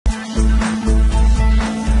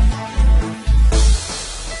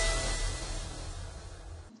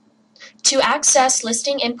To access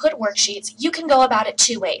listing input worksheets, you can go about it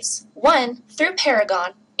two ways. One, through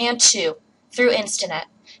Paragon, and two, through Instanet.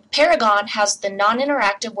 Paragon has the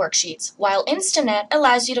non-interactive worksheets, while Instanet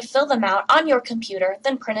allows you to fill them out on your computer,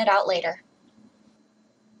 then print it out later.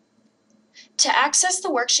 To access the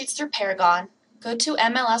worksheets through Paragon, go to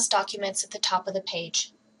MLS Documents at the top of the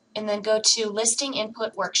page, and then go to Listing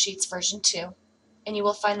Input Worksheets version 2, and you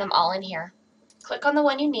will find them all in here. Click on the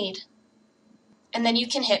one you need, and then you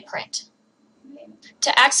can hit Print.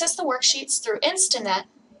 To access the worksheets through Instanet,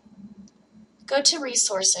 go to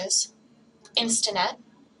Resources, Instanet,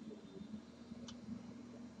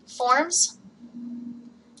 Forms,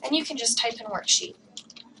 and you can just type in Worksheet.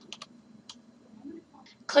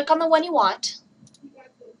 Click on the one you want,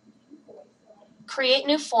 create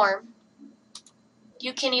new form.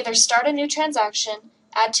 You can either start a new transaction,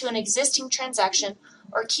 add to an existing transaction,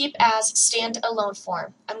 or keep as standalone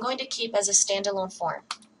form. I'm going to keep as a standalone form,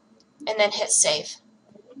 and then hit Save.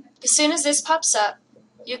 As soon as this pops up,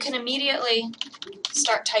 you can immediately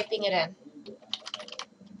start typing it in.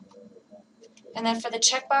 And then for the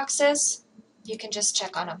checkboxes, you can just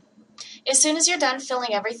check on them. As soon as you're done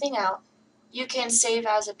filling everything out, you can save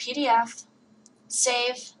as a PDF,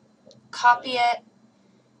 save, copy it,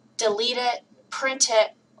 delete it, print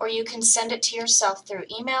it, or you can send it to yourself through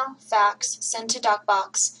email, fax, send to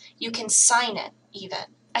DocBox. You can sign it even.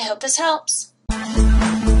 I hope this helps.